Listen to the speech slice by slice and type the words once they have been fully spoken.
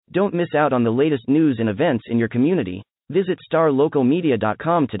Don't miss out on the latest news and events in your community. Visit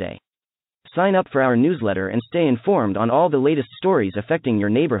starlocalmedia.com today. Sign up for our newsletter and stay informed on all the latest stories affecting your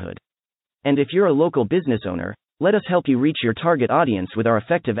neighborhood. And if you're a local business owner, let us help you reach your target audience with our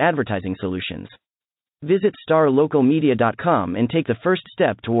effective advertising solutions. Visit starlocalmedia.com and take the first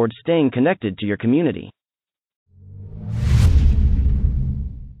step towards staying connected to your community.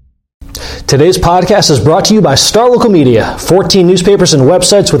 Today's podcast is brought to you by Star Local Media, 14 newspapers and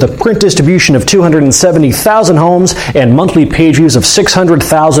websites with a print distribution of 270,000 homes and monthly page views of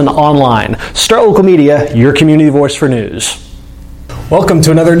 600,000 online. Star Local Media, your community voice for news. Welcome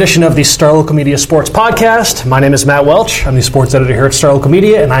to another edition of the Star Local Media Sports Podcast. My name is Matt Welch. I'm the sports editor here at Star Local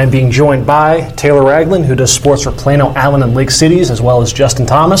Media, and I am being joined by Taylor Ragland, who does sports for Plano, Allen, and Lake Cities, as well as Justin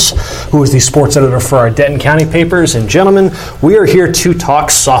Thomas, who is the sports editor for our Denton County papers. And gentlemen, we are here to talk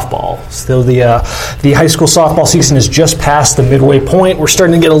softball. So the high school softball season is just past the midway point. We're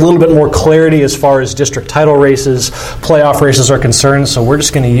starting to get a little bit more clarity as far as district title races, playoff races are concerned. So we're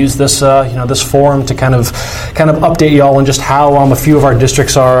just going to use this this forum to kind of update you all on just how a few of our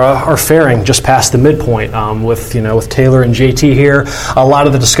districts are faring just past the midpoint. With Taylor and JT here, a lot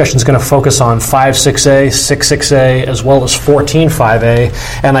of the discussion is going to focus on 5-6A, 6-6A, as well as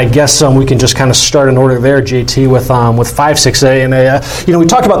 14-5A. And I guess we can just kind of start in order there, JT, with 5-6A. And we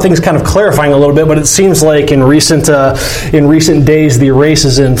talked about things kind of clarifying a little bit, but it seems like in recent days the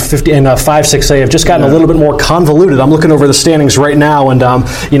races in 5-6A have just gotten a little bit more convoluted. I'm looking over the standings right now, and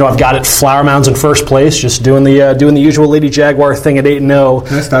I've got it Flower Mound's in first place, just doing the usual Lady Jaguar thing at 8-0.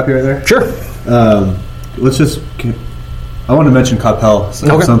 Can I stop you right there? Sure. I want to mention Coppell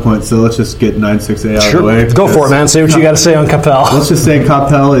at some point, so let's just get 9-6A out of the way. Go for it, man. Say what you got to say on Coppell. Let's just say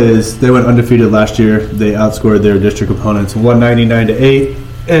Coppell they went undefeated last year. They outscored their district opponents 199-8,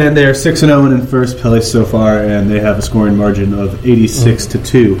 and they're 6-0 in first place so far, and they have a scoring margin of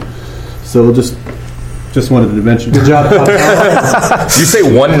 86-2. So we'll just wanted to mention. Good job, Coppell. Did you say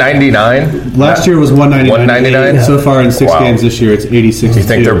 199? Last year was 199. 199? So far in 6 games this year, it's 86. Do you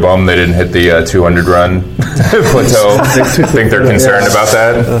think they're bummed they didn't hit the 200-run plateau? Think they're concerned about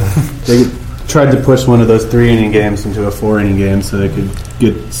that? They tried to push one of those 3-inning games into a 4-inning game so they could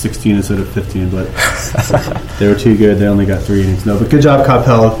get 16 instead of 15, but they were too good. They only got 3 innings. No, but good job,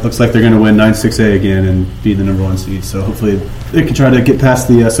 Coppell. Looks like they're going to win 9-6A again and be the number 1 seed. So hopefully they can try to get past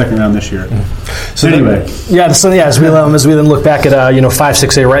the second round this year. So anyway, as we then look back at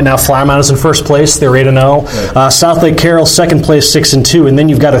 5-6A right now, Flower Mound is in first place. They're 8-0. Right. South Lake Carroll second place, 6-2, and then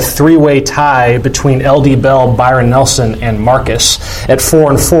you've got a 3-way tie between LD Bell, Byron Nelson, and Marcus at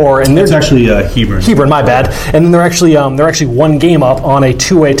 4-4. And it's actually Hebron. My bad. And then they're actually one game up on a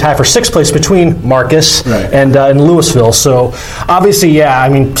 2-way tie for 6th place between Marcus and Louisville. So obviously,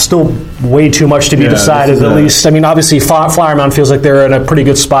 still way too much to be decided. At least, obviously, Flower Mound feels like they're in a pretty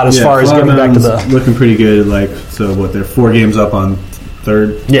good spot as far as Flower getting back to the looking pretty good. They're 4 games up on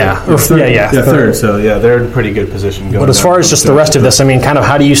third. Third. So they're in pretty good position. But as far as just the rest of this, kind of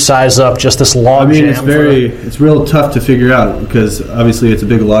how do you size up just this log jam? It's real tough to figure out because obviously it's a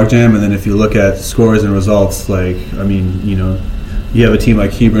big log jam, and then if you look at scores and results, you have a team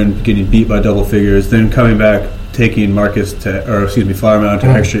like Hebron getting beat by double figures, then coming back taking Flower Mound to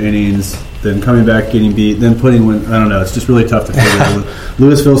extra innings, then coming back getting beat, then putting I don't know. It's just really tough to figure out.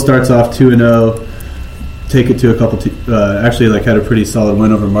 Louisville starts off 2-0. Take it to a couple. Had a pretty solid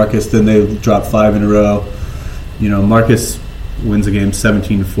win over Marcus. Then they drop 5 in a row. Marcus wins a game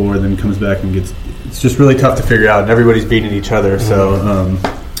 17-4, then comes back and gets. It's just really tough to figure out, and everybody's beating each other. So,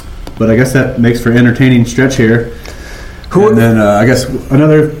 but I guess that makes for entertaining stretch here. And then I guess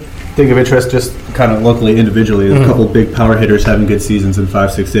another thing of interest, just kind of locally, individually, is a couple big power hitters having good seasons in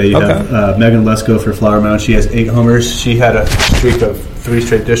 5-6A. You have Megan Lesko for Flower Mound. She has 8 homers. She had a streak of 3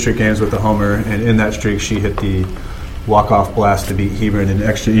 straight district games with a homer, and in that streak she hit the walk-off blast to beat Hebron in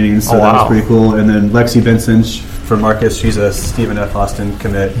extra innings, so that was pretty cool. And then Lexi Benson for Marcus, she's a Stephen F. Austin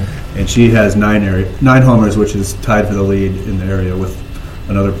commit, and she has 9 homers, which is tied for the lead in the area with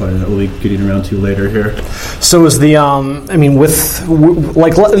another player that we'll be getting around to later here. So is the,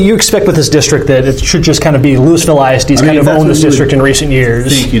 you expect with this district that it should just kind of be Louisville ISD's kind of owned this district in recent years?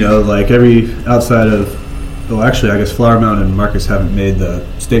 I think, every outside of, I guess Flower Mound and Marcus haven't made the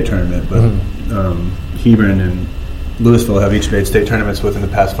state tournament, but Hebron and Louisville have each made state tournaments within the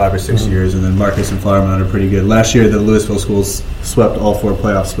past 5 or 6 years, and then Marcus and Flower Mound are pretty good. Last year, the Louisville schools swept all 4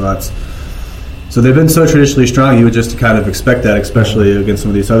 playoff spots. So they've been so traditionally strong, you would just kind of expect that, especially against some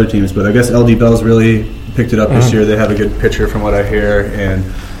of these other teams. But I guess LD Bell's really picked it up this year. They have a good pitcher from what I hear. And,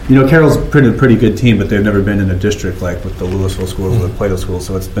 Carroll's a pretty good team, but they've never been in a district like with the Louisville schools or the Plato schools.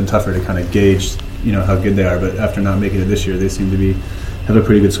 So it's been tougher to kind of gauge, how good they are. But after not making it this year, they seem to be have a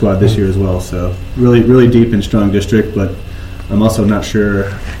pretty good squad this year as well. So really, really deep and strong district, but I'm also not sure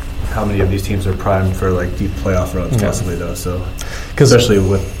how many of these teams are primed for like deep playoff runs possibly though. So especially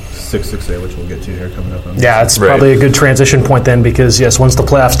with 6A, which we'll get to here coming up. It's probably a good transition point then, because yes, once the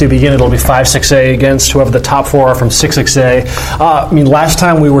playoffs do begin, it'll be 5-6A against whoever the top 4 are from 6A. Last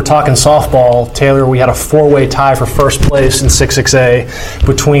time we were talking softball, Taylor, we had a 4-way tie for first place in 6A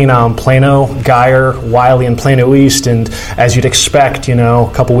between Plano, Guyer, Wiley, and Plano East. And as you'd expect,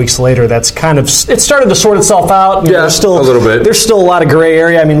 a couple weeks later, that's kind of it started to sort itself out. There's still a little bit. There's still a lot of gray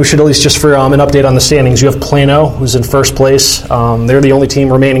area. We should at least just for an update on the standings. You have Plano, who's in first place. They're the only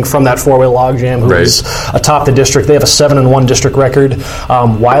team remaining from that 4-way logjam who is atop the district. They have a 7-1 district record.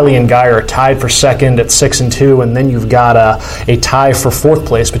 Wiley and Guyer are tied for second at 6-2, and then you've got a tie for fourth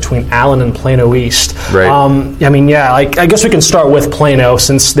place between Allen and Plano East. Right. I guess we can start with Plano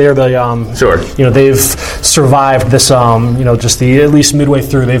since they're the sure. They've survived this. Just at least midway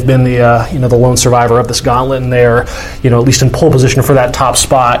through, they've been the lone survivor of this gauntlet, and they're at least in pole position for that top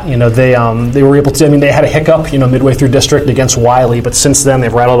spot. They were able to. They had a hiccup midway through district against Wiley, but since then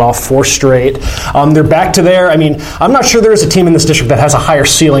they've rattled off 4 straight. They're back to there. I'm not sure there is a team in this district that has a higher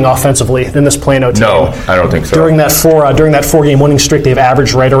ceiling offensively than this Plano team. No, I don't think so. During that 4-game winning streak, they've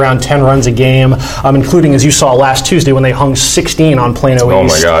averaged right around 10 runs a game, including, as you saw last Tuesday, when they hung 16 on Plano East. Oh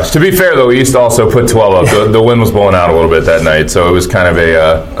my gosh! To be fair, though, East also put 12 up. The wind was blowing out a little bit that night, so it was kind of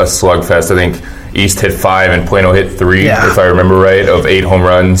a slugfest. I think East hit 5 and Plano hit 3, if I remember right, of 8 home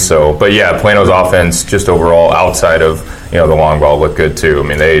runs. So, but yeah, Plano's offense just overall outside of the long ball looked good too.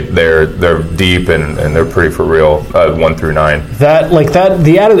 They're deep and they're pretty for real 1 through 9.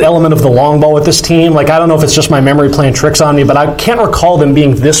 The added element of the long ball with this team, I don't know if it's just my memory playing tricks on me, but I can't recall them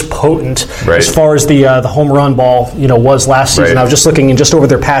being this potent as far as the home run ball was last season. I was just looking, and just over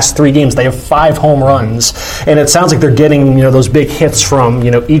their past 3 games, they have 5 home runs, and it sounds like they're getting those big hits from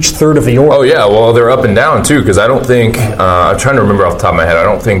each third of the order. Oh yeah, well they're up and down too, because I don't think I'm trying to remember off the top of my head. I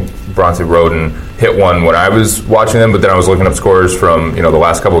don't think Bronte Roden hit one when I was watching them, but then I was looking up scores from the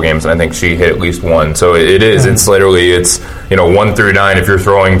last couple of games, and I think she hit at least 1. So it is. It's literally 1 through 9. If you're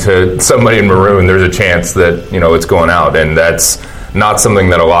throwing to somebody in maroon, there's a chance that it's going out, and that's not something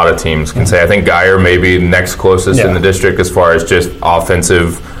that a lot of teams can say. I think Guyer may be next closest in the district as far as just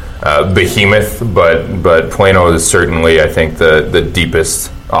offensive behemoth, but Plano is certainly, I think, the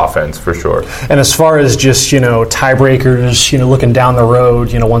deepest offense for sure. And as far as just tiebreakers, looking down the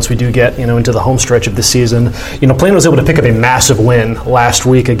road, once we do get into the home stretch of the season, Plano was able to pick up a massive win last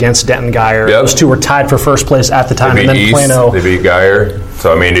week against Denton Guyer. Yep. Those two were tied for first place at the time, and then East, Plano they beat Guyer.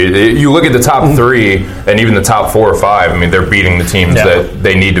 So you look at the top 3 and even the top 4 or 5. They're beating the teams that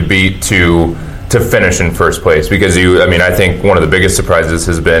they need to beat to finish in first place, because I think one of the biggest surprises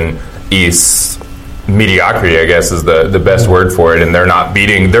has been East's mediocrity, I guess, is the best word for it, and they're not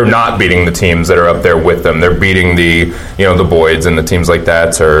beating the teams that are up there with them. They're beating the Boyds and the teams like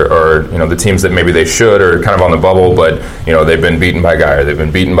that, or the teams that maybe they should, or kind of on the bubble, but they've been beaten by Guyer, they've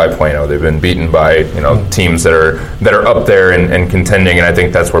been beaten by Plano, they've been beaten by teams that are up there and contending, and I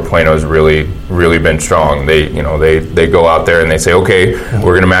think that's where Plano's really been strong. They go out there and they say, okay,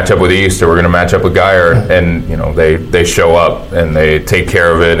 we're going to match up with East, or we're going to match up with Guyer, and they show up and they take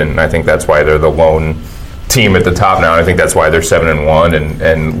care of it, and I think that's why they're the lone team at the top now, and I think that's why they're 7-1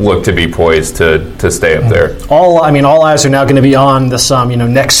 and look to be poised to stay up there. All eyes are now going to be on this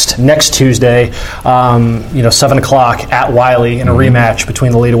next Tuesday, 7 o'clock at Wiley in a rematch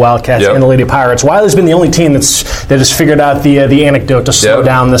between the Lady Wildcats and the Lady Pirates. Wiley's been the only team that has figured out the anecdote to slow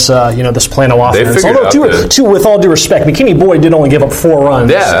down this this Plano offense. Although with all due respect, McKinney Boyd did only give up 4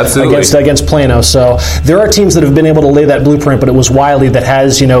 runs against Plano. So there are teams that have been able to lay that blueprint, but it was Wiley that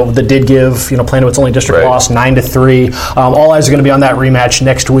has that did give Plano its only district loss. 9-3. All eyes are going to be on that rematch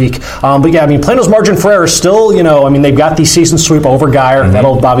next week. But yeah, Plano's margin for error is still, they've got the season sweep over Guyer.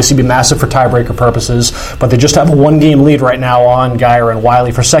 That'll obviously be massive for tiebreaker purposes. But they just have a 1-game lead right now on Guyer and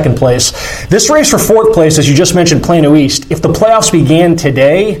Wiley for second place. This race for fourth place, as you just mentioned, Plano East. If the playoffs began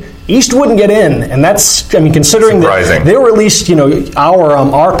today, East wouldn't get in, and that's considering that they were at least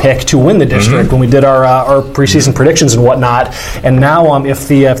our pick to win the district when we did our preseason predictions and whatnot. And now if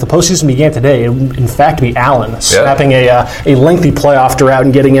the postseason began today, it would in fact be Allen snapping a lengthy playoff drought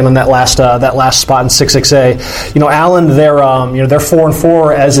and getting in on that last spot in 6A. Allen, they're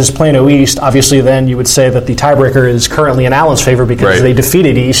 4-4, as is Plano East. Obviously, then you would say that the tiebreaker is currently in Allen's favor because they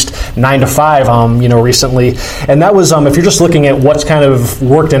defeated East 9-5 recently, and that was if you're just looking at what's kind of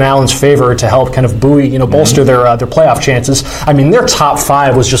worked in Allen's Allen's favor to help kind of buoy, bolster their playoff chances. I mean, their top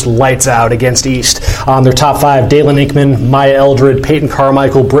 5 was just lights out against East. Their top 5: Dalen Inkman, Maya Eldred, Peyton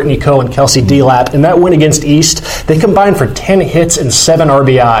Carmichael, Brittany Coe, and Kelsey Delap. And that win against East, they combined for 10 hits and 7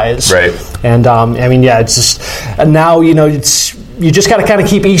 RBIs. Right. And it's just now you just got to kind of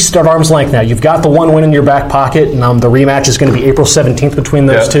keep East at arm's length now. You've got the one win in your back pocket, and the rematch is going to be April 17th between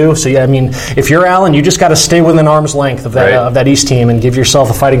those two. So, if you're Allen, you just got to stay within arm's length of that East team and give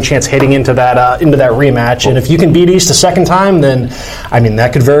yourself a fighting chance heading into that rematch. And if you can beat East a second time, then,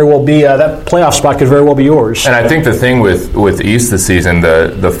 that could very well be, that playoff spot could very well be yours. And I think the thing with East this season,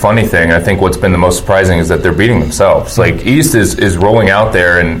 the funny thing, I think what's been the most surprising is that they're beating themselves. Like, East is rolling out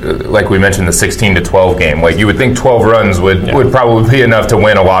there, and like we mentioned, the 16-12 game. Like, you would think 12 runs would probably be enough to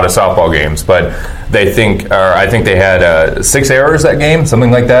win a lot of softball games, but I think they had 6 errors that game, something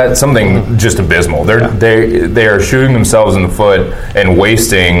like that, something just abysmal. They are shooting themselves in the foot and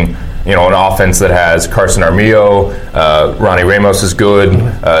wasting an offense that has Carson Armillo, Ronnie Ramos is good.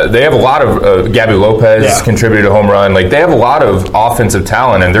 They have a lot of Gabby Lopez contributed a home run. Like, they have a lot of offensive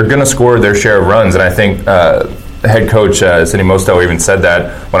talent, and they're going to score their share of runs. And I think head coach Cindy Mostow even said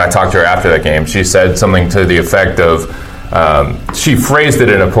that when I talked to her after that game. She said something to the effect of, she phrased it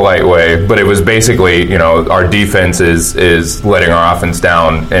in a polite way, but it was basically, our defense is letting our offense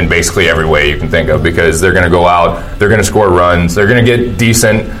down in basically every way you can think of, because they're going to go out, they're going to score runs, they're going to get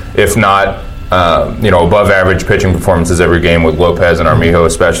decent, if not, above average pitching performances every game with Lopez and Armijo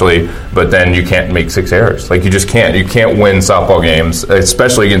especially, but then you can't make 6 errors. Like, you just can't. You can't win softball games,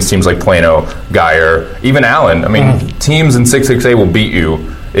 especially against teams like Plano, Geyer, even Allen. Teams in 6-6A will beat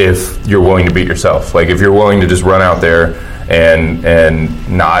you if you're willing to beat yourself. Like, if you're willing to just run out there and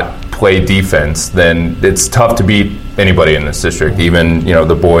not play defense, then it's tough to beat anybody in this district, even,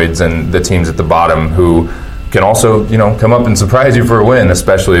 the Boyds and the teams at the bottom who can also, come up and surprise you for a win,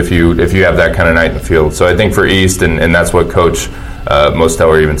 especially if you have that kind of night in the field. So I think for East, and that's what Coach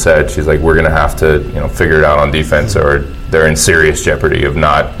Mosteller even said, she's like, we're going to have to, figure it out on defense, or they're in serious jeopardy of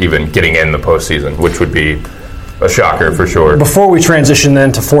not even getting in the postseason, which would be a shocker for sure. Before we transition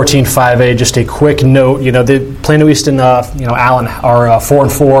then to 14-5A, just a quick note. The Plano East and Allen are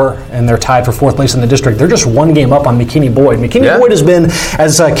 4-4, and they're tied for 4th place in the district. They're just 1 game up on McKinney Boyd. McKinney Boyd has been,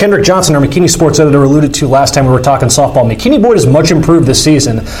 as Kendrick Johnson, our McKinney sports editor, alluded to last time we were talking softball, McKinney Boyd is much improved this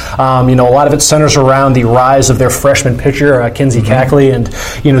season. A lot of it centers around the rise of their freshman pitcher, Kinsey Cackley, and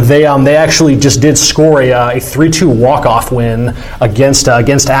they actually just did score a 3-2 walk-off win against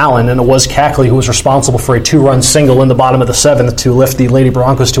Allen, and it was Cackley who was responsible for a 2-run single in the bottom of the 7th to lift the Lady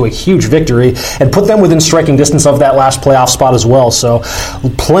Broncos to a huge victory and put them within striking distance of that last playoff spot as well. So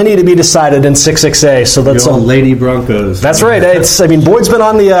plenty to be decided in 6-6A. So that's Lady Broncos. That's right. Boyd's been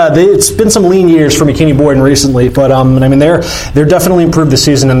on it's been some lean years for McKinney Boyd recently, but they're definitely improved this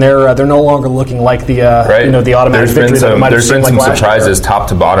season, and they're no longer looking like the automatic victory that might have seemed like last year. There's been some surprises top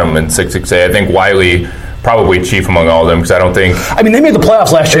to bottom in 6-6A. I think Wiley probably chief among all of them, because I don't think. They made the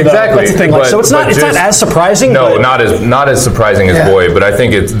playoffs last year. Exactly. That's the thing. So it's not as surprising. No, not as surprising as Boyd, but I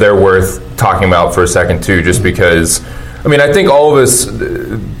think they're worth talking about for a second too, just because. I think all of us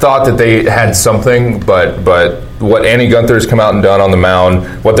thought that they had something, but what Annie Gunther has come out and done on the mound,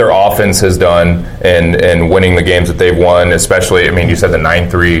 what their offense has done, and winning the games that they've won, especially, you said the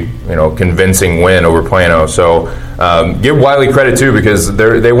 9-3, convincing win over Plano. So give Wiley credit too, because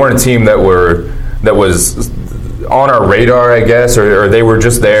they weren't a team that was on our radar, I guess, or they were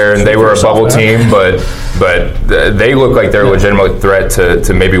just there and they were a bubble team, but they look like they're a legitimate threat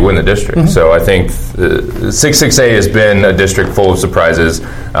to maybe win the district. So I think 6-6A has been a district full of surprises,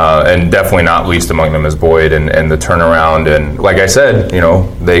 and definitely not least among them is Boyd and the turnaround. And like I said,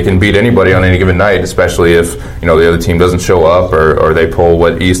 they can beat anybody on any given night, especially if the other team doesn't show up or they pull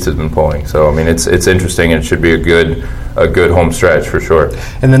what East has been pulling. So it's interesting, and it should be a good home stretch for sure.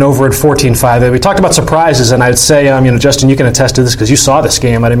 And then over at 14-5, we talked about surprises, and I'd say, Justin, you can attest to this because you saw this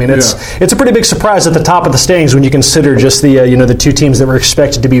game. It's a pretty big surprise at the top of the standings when you consider just the 2 teams that were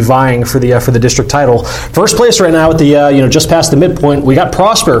expected to be vying for the district title. First place right now at the just past the midpoint, we got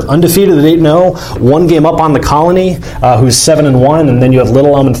Prosper, undefeated at 8-0, 1 game up on the Colony, who's 7-1, and then you have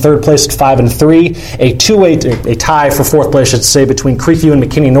Little Elm in 3rd place at 5-3, a tie for 4th place, I should say, between Creekview and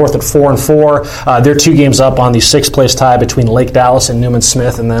McKinney North at 4-4. They're 2 games up on the 6th place tie between Lake Dallas and Newman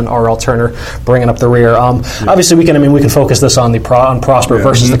Smith, and then R.L. Turner bringing up the rear. Obviously, we can focus this on Prosper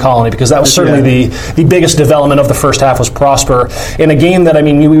versus the Colony, because that was certainly the biggest development of the first half was Prosper in a game that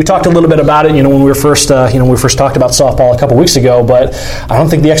we talked a little bit about it. When we first talked about softball a couple weeks ago, but I don't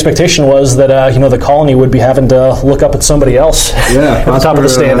think the expectation was that the Colony would be having to look up at somebody else at the top of the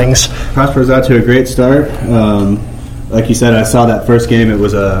standings. Prosper's out to a great start. like you said, I saw that first game. It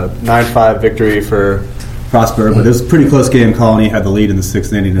was a 9-5 victory for Prosper, but it was a pretty close game. Colony had the lead in the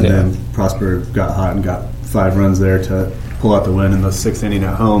 6th inning, and then Prosper got hot and got 5 runs there to pull out the win in the 6th inning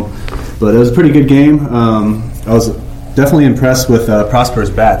at home. But it was a pretty good game. I was definitely impressed with Prosper's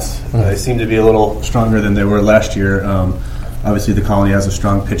bats. They seem to be a little stronger than they were last year. Obviously, the Colony has a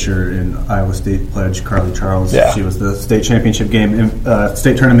strong pitcher in Iowa State pledge, Carly Charles. Yeah. She was the state championship game,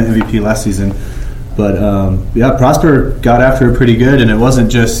 state tournament MVP last season. But Prosper got after it pretty good, and it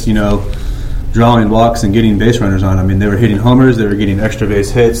wasn't just drawing walks and getting base runners on. I mean, they were hitting homers, they were getting extra base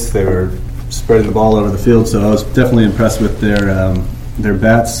hits, they were spreading the ball over the field. So I was definitely impressed with their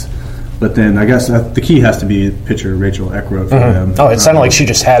bats. But then I guess the key has to be pitcher Rachel Eckroat for them. Oh, it sounded like she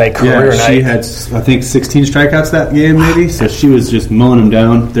just had a career night. She had, I think, 16 strikeouts that game, maybe. So she was just mowing them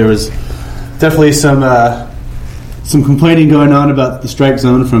down. There was definitely some complaining going on about the strike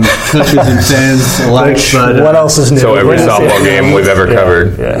zone from coaches and fans alike. But what else is new? So every softball game we've ever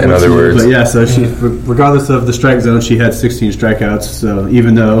covered, in other words. But yeah, so she, regardless of the strike zone, she had 16 strikeouts. So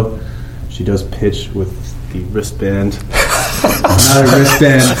even though she does pitch with the wristband, not a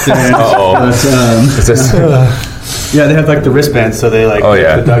wristband fan. Yeah, they have like the wristband, so they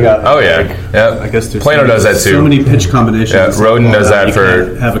the dugout. Oh yeah, I guess there's Plano does that too. So many pitch combinations. Yeah, Roden does that for.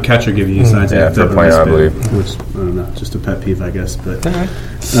 Can't have a catcher give you signs. For Plano, I believe. Which I don't know, just a pet peeve, I guess. But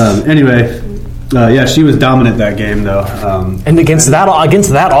anyway. She was dominant that game, though, and against that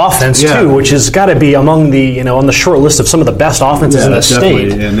offense too, which has got to be among the on the short list of some of the best offenses in the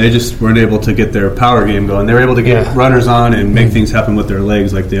state. And they just weren't able to get their power game going. They were able to get runners on and make things happen with their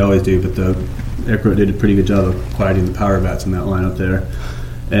legs like they always do. But the Eckroat did a pretty good job of quieting the power bats in that lineup there.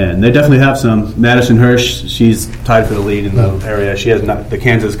 And they definitely have some. Madison Hirsch, she's tied for the lead in the area. She has the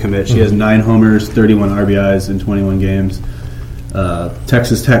Kansas commit. She has 9 homers, 31 RBIs in 21 games.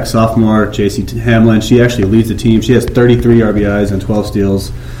 Texas Tech sophomore J.C. Hamlin, she actually leads the team. She has 33 RBIs and 12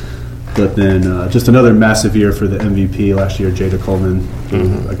 steals. But then just another massive year for the MVP last year, Jada Coleman.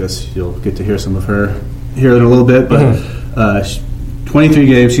 Who I guess you'll get to hear some of her here in a little bit. But 23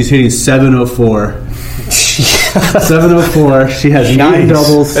 games, she's hitting 704. 704. She has 9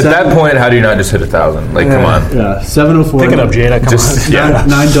 doubles. At that point, how do you not just hit 1,000? Like, come on. Yeah, 704. Pick it up, Jada. Come on.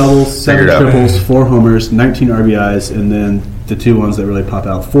 9 doubles, 7 triples, 4 homers, 19 RBIs, and then the 2 ones that really pop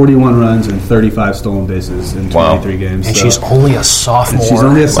out: 41 runs and 35 stolen bases in 23 games. And she's only a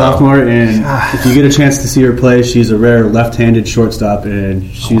sophomore. And if you get a chance to see her play, she's a rare left-handed shortstop, and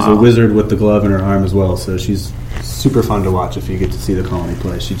she's a wizard with the glove in her arm as well. So she's super fun to watch if you get to see the Colony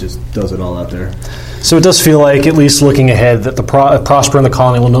play. She just does it all out there. So it does feel like, at least looking ahead, that the Prosper and the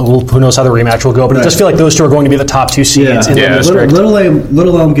Colony who knows how the rematch will go, but it does feel like those two are going to be the top 2 seeds in the district.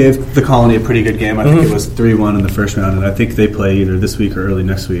 Little Elm gave the Colony a pretty good game. I think it was 3-1 in the first round, and I think they play either this week or early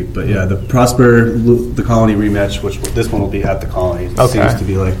next week. But yeah, the Prosper, the Colony rematch, which this one will be at the Colony, seems to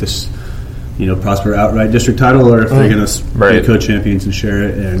be like this, Prosper outright district title, or if they're going to be co-champions and share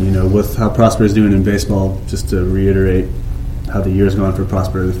it. And, with how Prosper is doing in baseball, just to reiterate how the year's gone for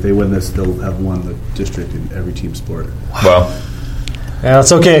Prosper, if they win this, they'll have won the district in every team sport. Well, yeah,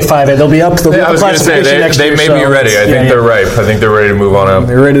 it's okay, 5A. They'll be up. I was going to say, they may be ready. I think they're ripe. I think they're ready to move on up.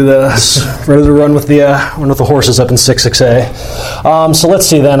 They're ready to run with the horses up in 6A. So let's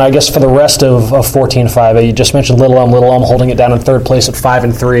see then, I guess, for the rest of 14-5A, you just mentioned Little Elm holding it down in 3rd place at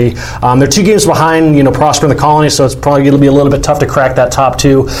 5-3. They're 2 games behind, Prosper and the Colony, so it's probably going to be a little bit tough to crack that top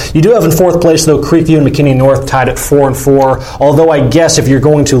 2. You do have in 4th place, though, Creekview and McKinney North tied at 4-4. Although I guess if you're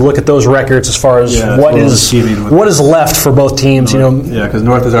going to look at those records as far as what is left for both teams, Yeah, because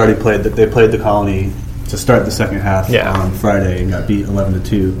North has already played. They played the Colony to start the second half on Friday and got beat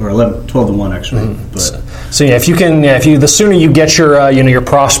 11-2 or 12-1 actually. So if you can, the sooner you get your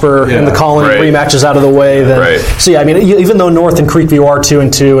Prosper and the Colony rematches out of the way, then even though North and Creekview are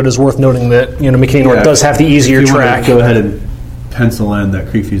 2-2, it is worth noting that McKinney North does have the easier track. Go ahead and pencil in that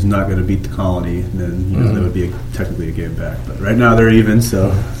Creekview's not going to beat the Colony, then that would be technically a game back. But right now they're even,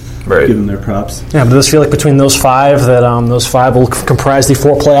 so. Give them their props. Yeah, but it does feel like between those 5 that those 5 will comprise the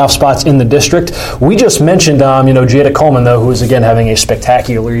 4 playoff spots in the district. We just mentioned Jada Coleman, though, who is again having a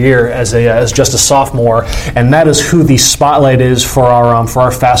spectacular year as just a sophomore, and that is who the spotlight is for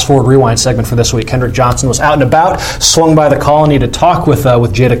our fast forward rewind segment for this week. Kendrick Johnson was out and about, swung by the Colony to talk with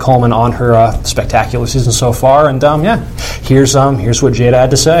Jada Coleman on her spectacular season so far, and here's what Jada had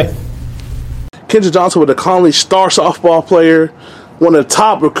to say. Kendrick Johnson with the Colony star softball player, one of the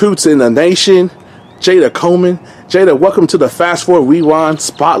top recruits in the nation, Jada Coleman. Jada, welcome to the Fast Forward Rewind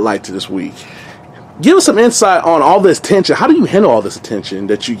Spotlight this week. Give us some insight on all this tension. How do you handle all this attention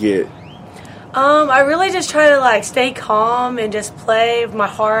that you get? I really just try to stay calm and just play with my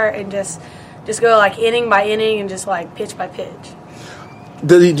heart and just just go like inning by inning and just like pitch by pitch.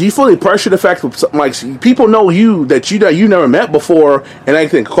 Do you fully pressure the fact that like people know you that you never met before, and they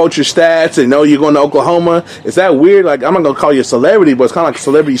can coach your stats and know you're going to Oklahoma? Is that weird? Like, I'm not going to call you a celebrity, but it's kind of like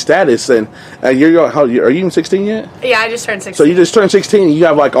celebrity status. And are you even 16 yet? Yeah, I just turned 16. So you just turned 16 and you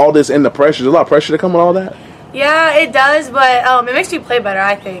have like all this in the pressure. There's a lot of pressure to come with all that? Yeah, it does, but it makes me play better,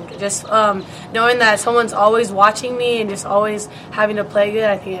 I think. Just knowing that someone's always watching me and just always having to play good,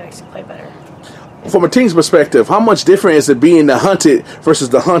 I think it makes me play better. From a team's perspective, how much different is it being the hunted versus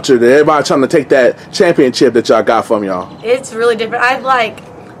the hunter? That everybody trying to take that championship that y'all got from y'all? It's really different.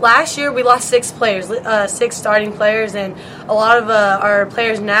 Last year we lost 6 players, 6 starting players, and a lot of our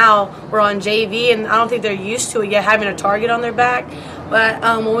players now were on JV, and I don't think they're used to it yet, having a target on their back. But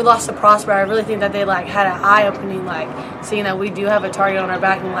when we lost to Prosper, I really think that they had an eye-opening, seeing that we do have a target on our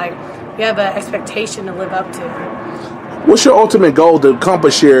back, and we have an expectation to live up to. What's your ultimate goal to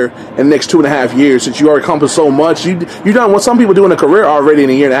accomplish here in the next 2.5 years? Since you already accomplished so much, you done what some people do in a career already in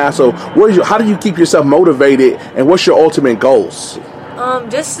a year and a half. So, how do you keep yourself motivated, and what's your ultimate goals?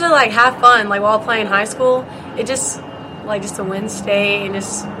 Just to have fun, while playing high school. It just to win state and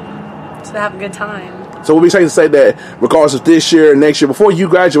just to have a good time. So, we'll be safe to say that regardless of this year and next year, before you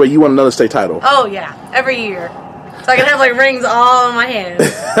graduate, you want another state title. Oh yeah, every year. So I can have rings all in my hands.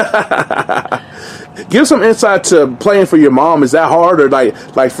 Give some insight to playing for your mom. Is that hard, or like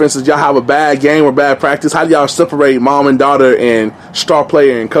for instance, y'all have a bad game or bad practice? How do y'all separate mom and daughter and star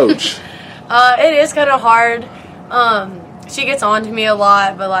player and coach? It is kind of hard. She gets on to me a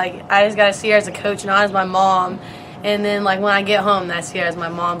lot, but I just gotta see her as a coach, not as my mom. And then when I get home, I see her as my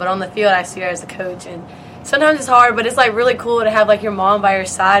mom. But on the field, I see her as a coach. And sometimes it's hard, but it's really cool to have your mom by your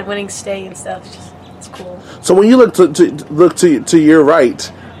side, winning state and stuff. It's cool. So when you look to your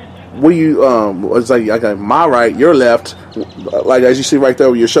right, what you it's like my right, your left, as you see right there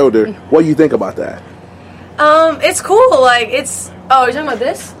over your shoulder. What do you think about that? It's cool. It's. Oh, you're talking about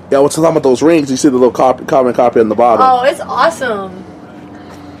this? Yeah, we're talking about those rings. You see the little carbon copy on the bottom. Oh, it's awesome.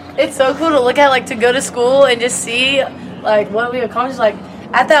 It's so cool to look at, to go to school and just see, what we accomplished.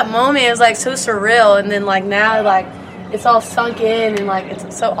 At that moment, it was, so surreal. And then, now, it's all sunk in and,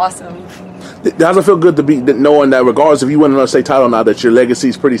 it's so awesome. Does it feel good to be knowing that regardless if you win another state title now, that your legacy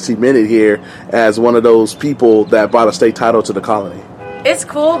is pretty cemented here as one of those people that brought a state title to the Colony? It's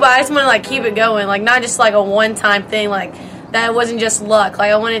cool, but I just want to, keep it going. Not just, a one-time thing, that wasn't just luck.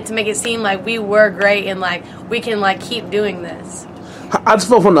 I wanted to make it seem like we were great and, we can, keep doing this. I just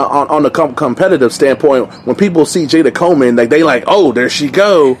feel from on the competitive standpoint, when people see Jada Coleman, they oh, there she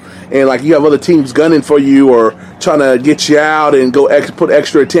go, and you have other teams gunning for you or trying to get you out and go put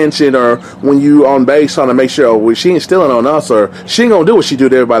extra attention, or when you on base trying to make sure she ain't stealing on us or she ain't gonna do what she do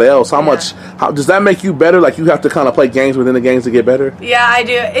to everybody else. How does that make you better? You have to kind of play games within the games to get better. Yeah, I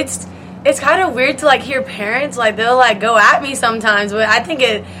do. It's kind of weird to hear parents they'll go at me sometimes, but I think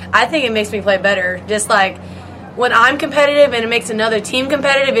it makes me play better. Just when I'm competitive and it makes another team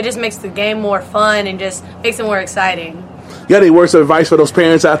competitive, it just makes the game more fun and just makes it more exciting. You got any words of advice for those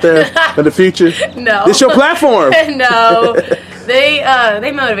parents out there in the future? No. It's your platform. No.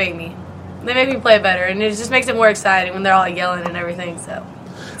 They motivate me. They make me play better, and it just makes it more exciting when they're all yelling and everything, so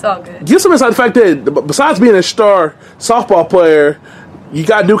it's all good. Give some insight the fact that besides being a star softball player, you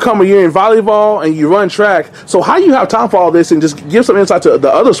got newcomer year in volleyball and you run track. So how do you have time for all this, and just give some insight to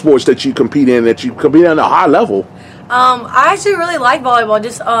the other sports that you compete in, at a high level? I actually really like volleyball.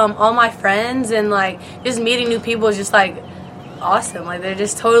 Just all my friends and just meeting new people is just awesome. They're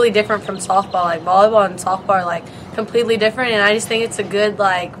just totally different from softball. Volleyball and softball are completely different, and I just think it's a good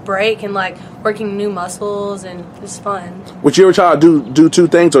break and working new muscles, and it's fun. Would you ever try to do two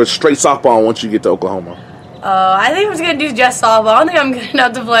things, or straight softball once you get to Oklahoma? I think I'm just going to do just softball. I don't think I'm good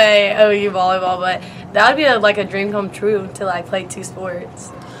enough to play OU volleyball, but that would be a dream come true to play 2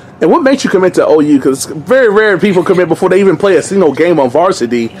 sports. And what makes you commit to OU? Because it's very rare people commit before they even play a single game on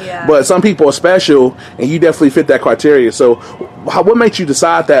varsity. Yeah. But some people are special, and you definitely fit that criteria. So what makes you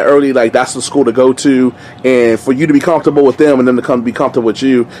decide that early, that's the school to go to, and for you to be comfortable with them and them to be comfortable with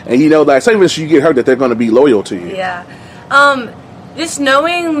you? And say if you get hurt, that they're going to be loyal to you. Yeah. Just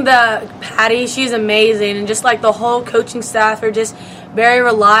knowing that Patty, she's amazing, and just the whole coaching staff are just very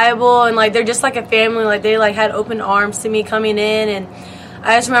reliable, and they're just a family. They had open arms to me coming in, and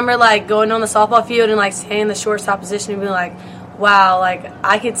I just remember going on the softball field and staying in the shortstop position and being wow,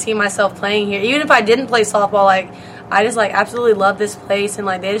 I could see myself playing here. Even if I didn't play softball, I just absolutely love this place, and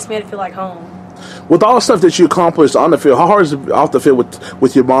they just made it feel like home. With all the stuff that you accomplished on the field, how hard is it off the field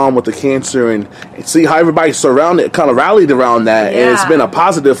with your mom with the cancer and see how everybody surrounded, kind of rallied around that, and it's been a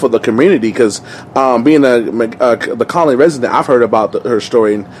positive for the community because being the Colony resident, I've heard about her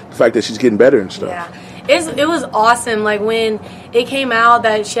story and the fact that she's getting better and stuff. Yeah. It was awesome. Like, when it came out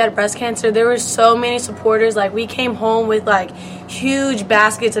that she had breast cancer, there were so many supporters. Like, we came home with, like, huge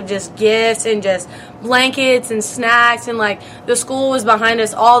baskets of just gifts and just blankets and snacks. And, like, the school was behind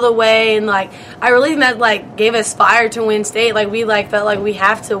us all the way. And, like, I really think that, like, gave us fire to win state. Like, we, like, felt like we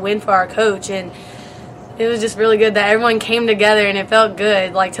have to win for our coach. And it was just really good that everyone came together, and it felt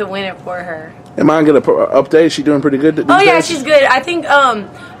good, like, to win it for her. Am I going to update? Is she doing pretty good these days? She's good. I think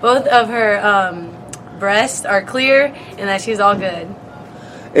both of her breasts are clear and that she's all good.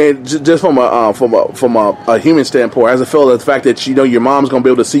 And just from a human standpoint, as I feel the fact that your mom's gonna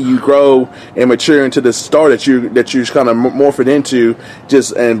be able to see you grow and mature into the star that you're kind of morphing into,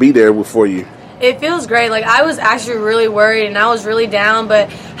 and be there for you. It feels great. Like, I was actually really worried and I was really down,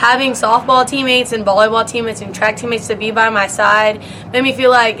 but having softball teammates and volleyball teammates and track teammates to be by my side made me feel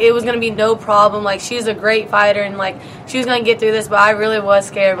like it was going to be no problem. Like, she's a great fighter and, like, she was going to get through this, but I really was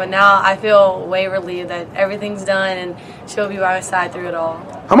scared. But now I feel way relieved that everything's done and she'll be by my side through it all.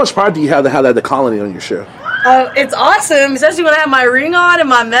 How much pride do you have to have the Colony on your show? It's awesome, especially when I have my ring on and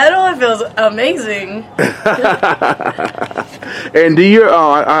my medal. It feels amazing. And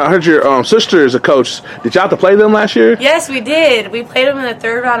I heard your sister is a coach. Did y'all have to play them last year? Yes, we did. We played them in the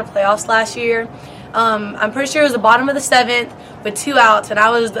third round of playoffs last year. I'm pretty sure it was the bottom of the seventh with 2 outs, and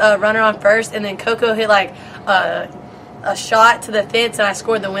I was the runner on first, and then Coco hit like a shot to the fence, and I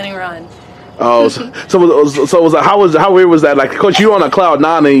scored the winning run. Oh, so was how weird was that? Like, coach, you on a cloud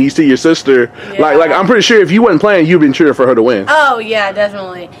 9 and you see your sister. Yeah. Like I'm pretty sure if you wasn't playing, you'd been cheering for her to win. Oh yeah,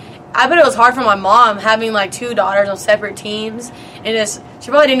 definitely. I bet it was hard for my mom having like 2 daughters on separate teams, and she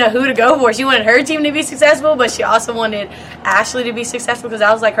probably didn't know who to go for. She wanted her team to be successful, but she also wanted Ashley to be successful because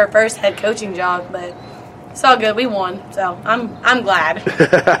that was like her first head coaching job. But it's all good. We won, so I'm glad.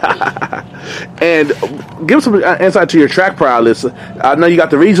 And give some insight to your track prowess. I know you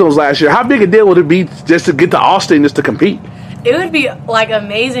got the regionals last year. How big a deal would it be just to get to Austin just to compete? It would be like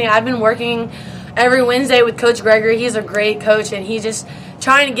amazing. I've been working every Wednesday with Coach Gregory. He's a great coach, and he's just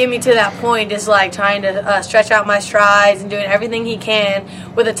trying to get me to that point, just like trying to stretch out my strides and doing everything he can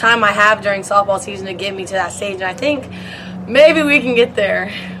with the time I have during softball season to get me to that stage. And I think maybe we can get there,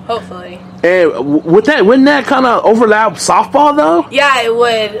 hopefully. And wouldn't that kind of overlap softball, though? Yeah, it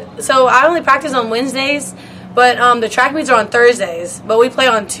would. So I only practice on Wednesdays, but the track meets are on Thursdays. But we play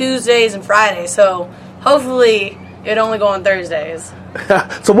on Tuesdays and Fridays, so hopefully it'd only go on Thursdays.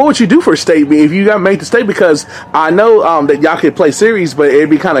 So what would you do for state if you got to make the state? Because I know that y'all could play series, but it'd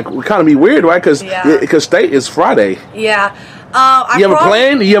be kind of be weird, right? Because state is Friday. Yeah. You have a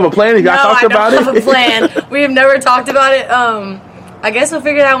plan? Do you have a plan? Have y'all talked about it? No, I don't have a plan. We have never talked about it. I guess we'll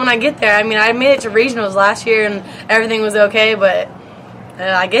figure it out when I get there. I mean, I made it to regionals last year and everything was okay, but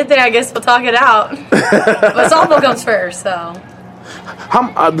I get there, I guess we'll talk it out. But softball comes first, so.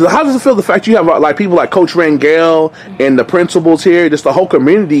 How does it feel the fact you have like people like Coach Rangel and the principals here, just the whole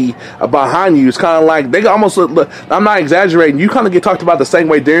community behind you? It's kind of like they almost. I'm not exaggerating. You kind of get talked about the same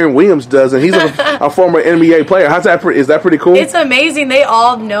way Darren Williams does, and he's a former NBA player. Is that pretty cool? It's amazing. They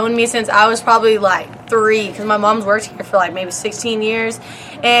all have known me since I was probably like 3, because my mom's worked here for like maybe 16 years,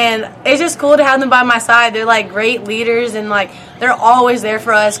 and it's just cool to have them by my side. They're like great leaders, and like they're always there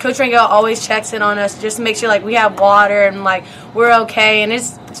for us. Coach Rangel always checks in on us just to make sure like we have water and like we're okay, and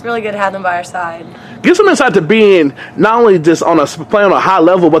it's really good to have them by our side. Give some insight to being not only just playing on a high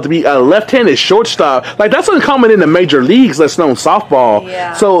level, but to be a left-handed shortstop. Like, that's uncommon in the major leagues, let's know, softball.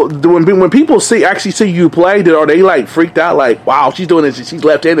 Yeah. So when people actually see you play, are they like freaked out? Like, wow, she's doing this. She's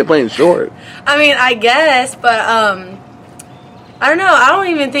left-handed playing short. I mean, I guess, but I don't know. I don't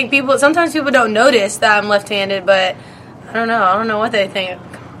even think sometimes people don't notice that I'm left-handed, but I don't know. I don't know what they think.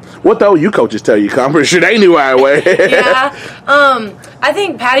 What the OU coaches tell you? I'm pretty sure they knew right away. Yeah. I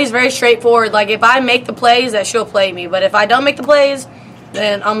think Patty's very straightforward. Like, if I make the plays, that she'll play me. But if I don't make the plays,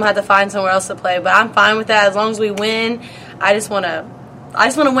 then I'm going to have to find somewhere else to play. But I'm fine with that as long as we win. I just want to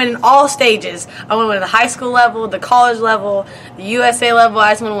win in all stages. I want to win at the high school level, the college level, the USA level.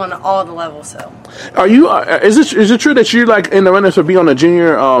 I just want to win at all the levels. So, are you? Is it true that you're like in the running to be on the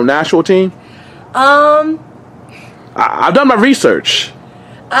junior national team? I've done my research.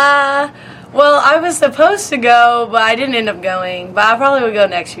 Well, I was supposed to go, but I didn't end up going. But I probably would go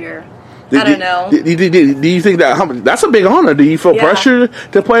next year. I don't know. Do you think that's a big honor? Do you feel pressure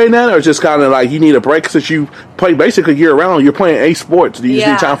to play in that, or just kind of like you need a break since you play basically year round? You're playing 8 sports. Do you just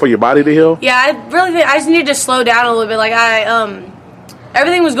need time for your body to heal? Yeah, I really think I just need to slow down a little bit. Like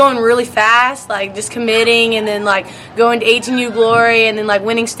everything was going really fast, like just committing and then like going to 18U Glory and then like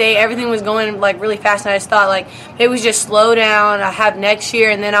winning state. Everything was going like really fast, and I just thought like it was just slow down. I have next year,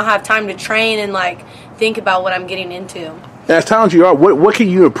 and then I'll have time to train and like think about what I'm getting into. As talented you are, what can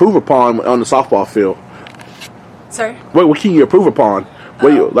you improve upon on the softball field? Sir? What can you improve upon?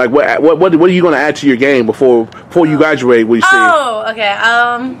 What are you going to add to your game before you graduate? What do you see? Oh, okay.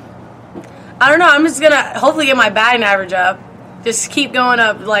 I don't know. I'm just gonna hopefully get my batting average up. Just keep going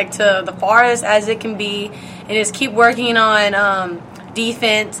up like to the farthest as it can be, and just keep working on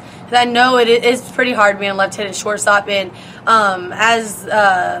defense. Because I know it's pretty hard being a left-handed shortstop, and as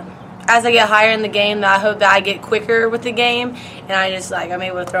I get higher in the game, I hope that I get quicker with the game, and I'm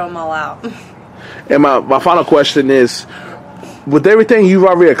able to throw them all out. And my final question is, with everything you've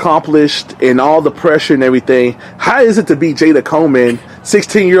already accomplished and all the pressure and everything, how is it to be Jada Coleman,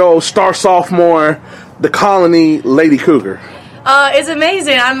 16-year-old star sophomore, the Colony Lady Cougar? It's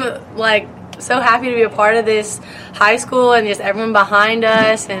amazing. I'm like so happy to be a part of this high school and just everyone behind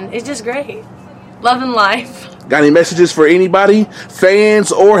us, and it's just great. Loving life. Got any messages for anybody,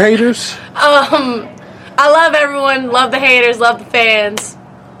 fans or haters? I love everyone. Love the haters. Love the fans.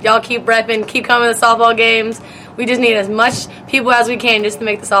 Y'all keep repping. Keep coming to softball games. We just need as much people as we can just to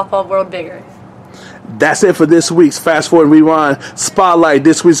make the softball world bigger. That's it for this week's Fast Forward and Rewind Spotlight.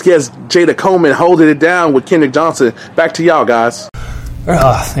 This week's guest, Jada Coleman, holding it down with Kendrick Johnson. Back to y'all, guys.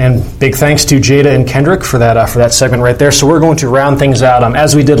 And big thanks to Jada and Kendrick for that segment right there. So we're going to round things out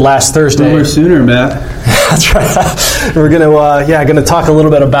as we did last Thursday. We're sooner, Matt. That's right. We're gonna talk a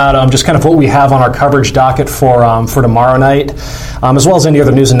little bit about just kind of what we have on our coverage docket for tomorrow night, as well as any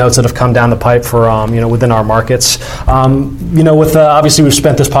other news and notes that have come down the pipe for within our markets. With obviously we've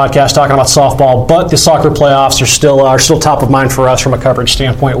spent this podcast talking about softball, but the soccer playoffs are still top of mind for us from a coverage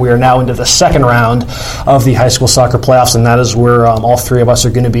standpoint. We are now into the second round of the high school soccer playoffs, and that is where all three of us are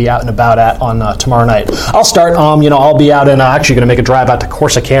going to be out and about at on tomorrow night. I'll start. I'll be out and actually going to make a drive out to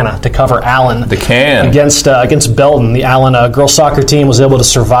Corsicana to cover Allen. Against Belton. The Allen girls soccer team was able to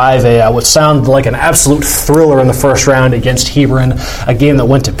survive what sounded like an absolute thriller in the first round against Hebron, a game that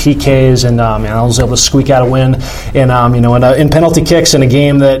went to PKs, and I was able to squeak out a win in penalty kicks in a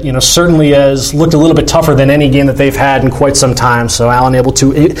game that certainly has looked a little bit tougher than any game that they've had in quite some time. So Allen able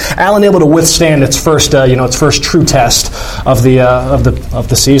to withstand its first true test of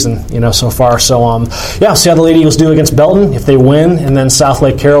the season so far. So see how the Lady Eagles do against Belton. If they win, and then South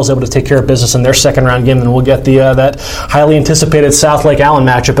Lake Carroll's able to take care of business in their second round game, then we'll get that highly anticipated South Lake Allen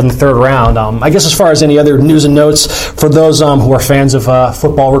matchup in the third round. I guess as far as any other news and notes for those who are fans of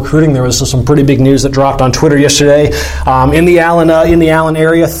football recruiting, there was some pretty big news that dropped on Twitter yesterday. In the Allen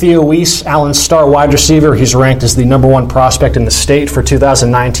area, Theo Weiss, Allen's star wide receiver, he's ranked as the number one prospect in the state for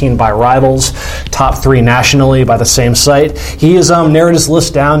 2019 by Rivals, top 3 nationally by the same site. He has narrowed his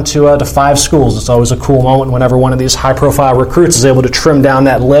list down to 5 schools. It's always a cool moment whenever one of these high-profile recruits is able to trim down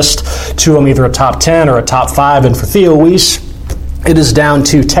that list to either a top 10 or a top 5. And for Theo Weiss, it is down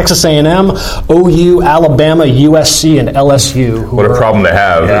to Texas A&M, OU, Alabama, USC, and LSU. What a problem to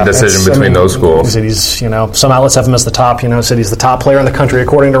have, the decision between those schools. He's, some outlets have him as the top, said he's the top player in the country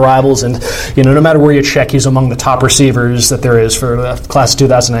according to Rivals, and, no matter where you check, he's among the top receivers that there is for the class of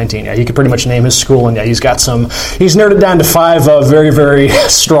 2019. Yeah, you could pretty much name his school, and he's nerded down to 5 very, very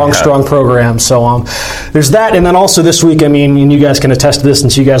strong programs. So there's that, and then also this week, and you guys can attest to this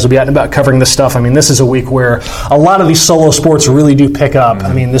since you guys will be out and about covering this stuff. This is a week where a lot of these solo sports really do pick up.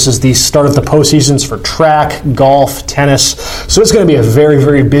 This is the start of the postseasons for track, golf, tennis. So it's going to be a very,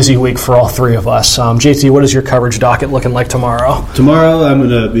 very busy week for all three of us. JT, what is your coverage docket looking like tomorrow? Tomorrow I'm going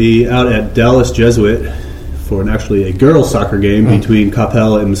to be out at Dallas Jesuit for a girls soccer game between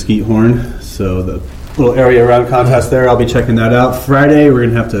Coppell and Mesquite Horn. So the little area around contest there, I'll be checking that out. Friday we're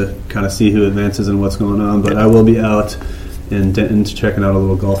going to have to kind of see who advances and what's going on, but I will be out in Denton checking out a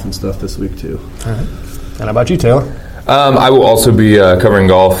little golf and stuff this week too. All right. And how about you, Taylor? I will also be covering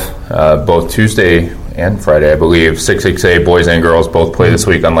golf both Tuesday and Friday, I believe. 6-6A boys and girls both play this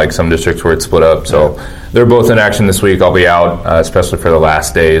week, unlike some districts where it's split up. So they're both in action this week. I'll be out, especially for the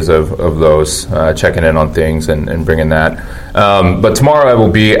last days of those, checking in on things and bringing that. But tomorrow I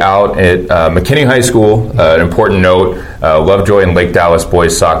will be out at McKinney High School. An important note, Lovejoy and Lake Dallas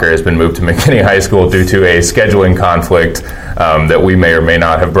boys soccer has been moved to McKinney High School due to a scheduling conflict that we may or may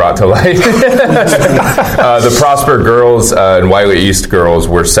not have brought to light. The Prosper girls and Wiley East girls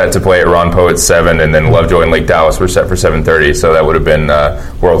were set to play at Ron Poe at 7, and then Lovejoy and Lake Dallas were set for 7:30, so that would have been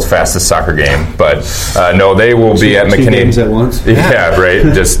world's fastest soccer game. But Yeah. No, they will be at Two McKinney. games at once. Yeah, right.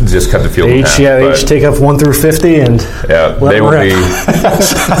 Just cut the field They in each, half. they each take up 1 through 50, and Yeah, let they them will rip. be.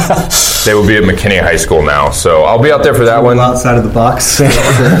 They will be at McKinney High School now, so I'll be out there for that one. Outside of the box. Start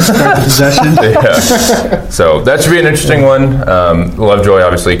the possession. Yeah. So that should be an interesting one. Lovejoy,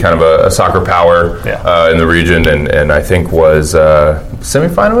 obviously, kind of a soccer power in the region, and I think was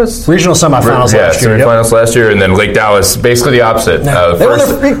semifinalists. Regional semifinals last year. Semifinals last year, and then Lake Dallas, basically the opposite.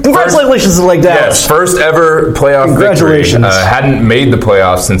 Congratulations to Lake Dallas. Yes, first ever playoff Congratulations. victory. Hadn't made the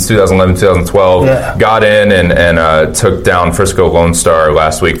playoffs since 2011, 2012. Yeah. Got in and took down Frisco Lone Star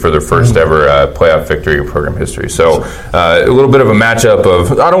last week for their first ever playoff victory in program history. So a little bit of a matchup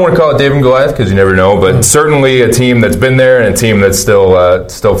of, I don't want to call it David and Goliath because you never know, but certainly a team that's been there and a team that's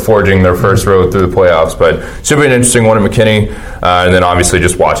still forging their first road through the playoffs. But should be an interesting one at McKinney. And then obviously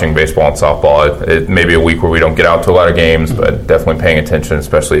just watching baseball and softball. It may be a week where we don't get out to a lot of games, but definitely paying attention,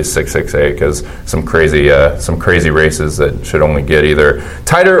 especially at 6-6A, because some crazy races that should only get either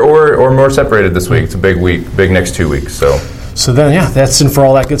tighter or more separated this week. It's a big week, big next 2 weeks. So then, that's it for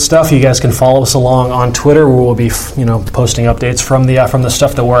all that good stuff. You guys can follow us along on Twitter, where we'll be, posting updates from the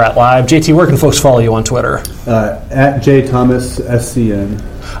stuff that we're at live. JT, where can folks follow you on Twitter? At J Thomas SCN.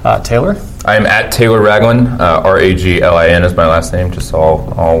 Taylor? I am at Taylor Raglin. Raglin is my last name, just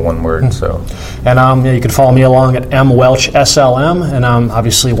all one word. So, and you can follow me along at MWelchSLM. And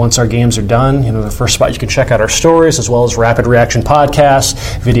obviously, once our games are done, the first spot you can check out our stories as well as rapid reaction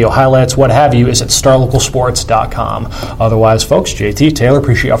podcasts, video highlights, what have you, is at StarLocalSports.com. Otherwise, folks, JT, Taylor,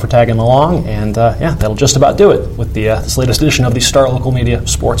 appreciate y'all for tagging along, and that'll just about do it with this latest edition of the Star Local Media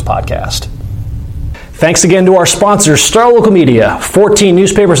Sports Podcast. Thanks again to our sponsors, Star Local Media, 14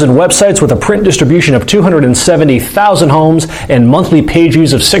 newspapers and websites with a print distribution of 270,000 homes and monthly page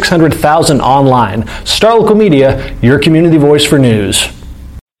views of 600,000 online. Star Local Media, your community voice for news.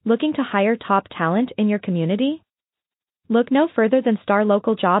 Looking to hire top talent in your community? Look no further than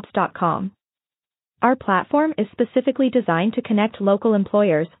StarLocalJobs.com. Our platform is specifically designed to connect local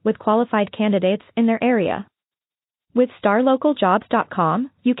employers with qualified candidates in their area. With StarLocalJobs.com,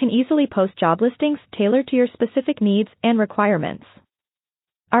 you can easily post job listings tailored to your specific needs and requirements.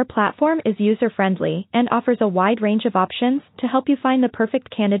 Our platform is user-friendly and offers a wide range of options to help you find the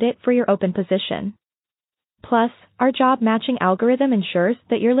perfect candidate for your open position. Plus, our job matching algorithm ensures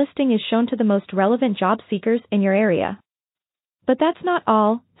that your listing is shown to the most relevant job seekers in your area. But that's not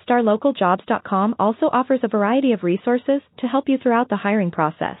all. StarLocalJobs.com also offers a variety of resources to help you throughout the hiring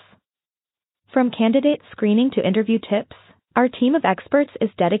process. From candidate screening to interview tips, our team of experts is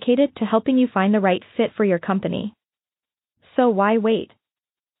dedicated to helping you find the right fit for your company. So why wait?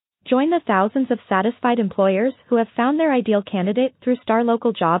 Join the thousands of satisfied employers who have found their ideal candidate through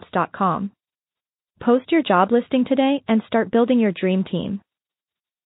StarLocalJobs.com. Post your job listing today and start building your dream team.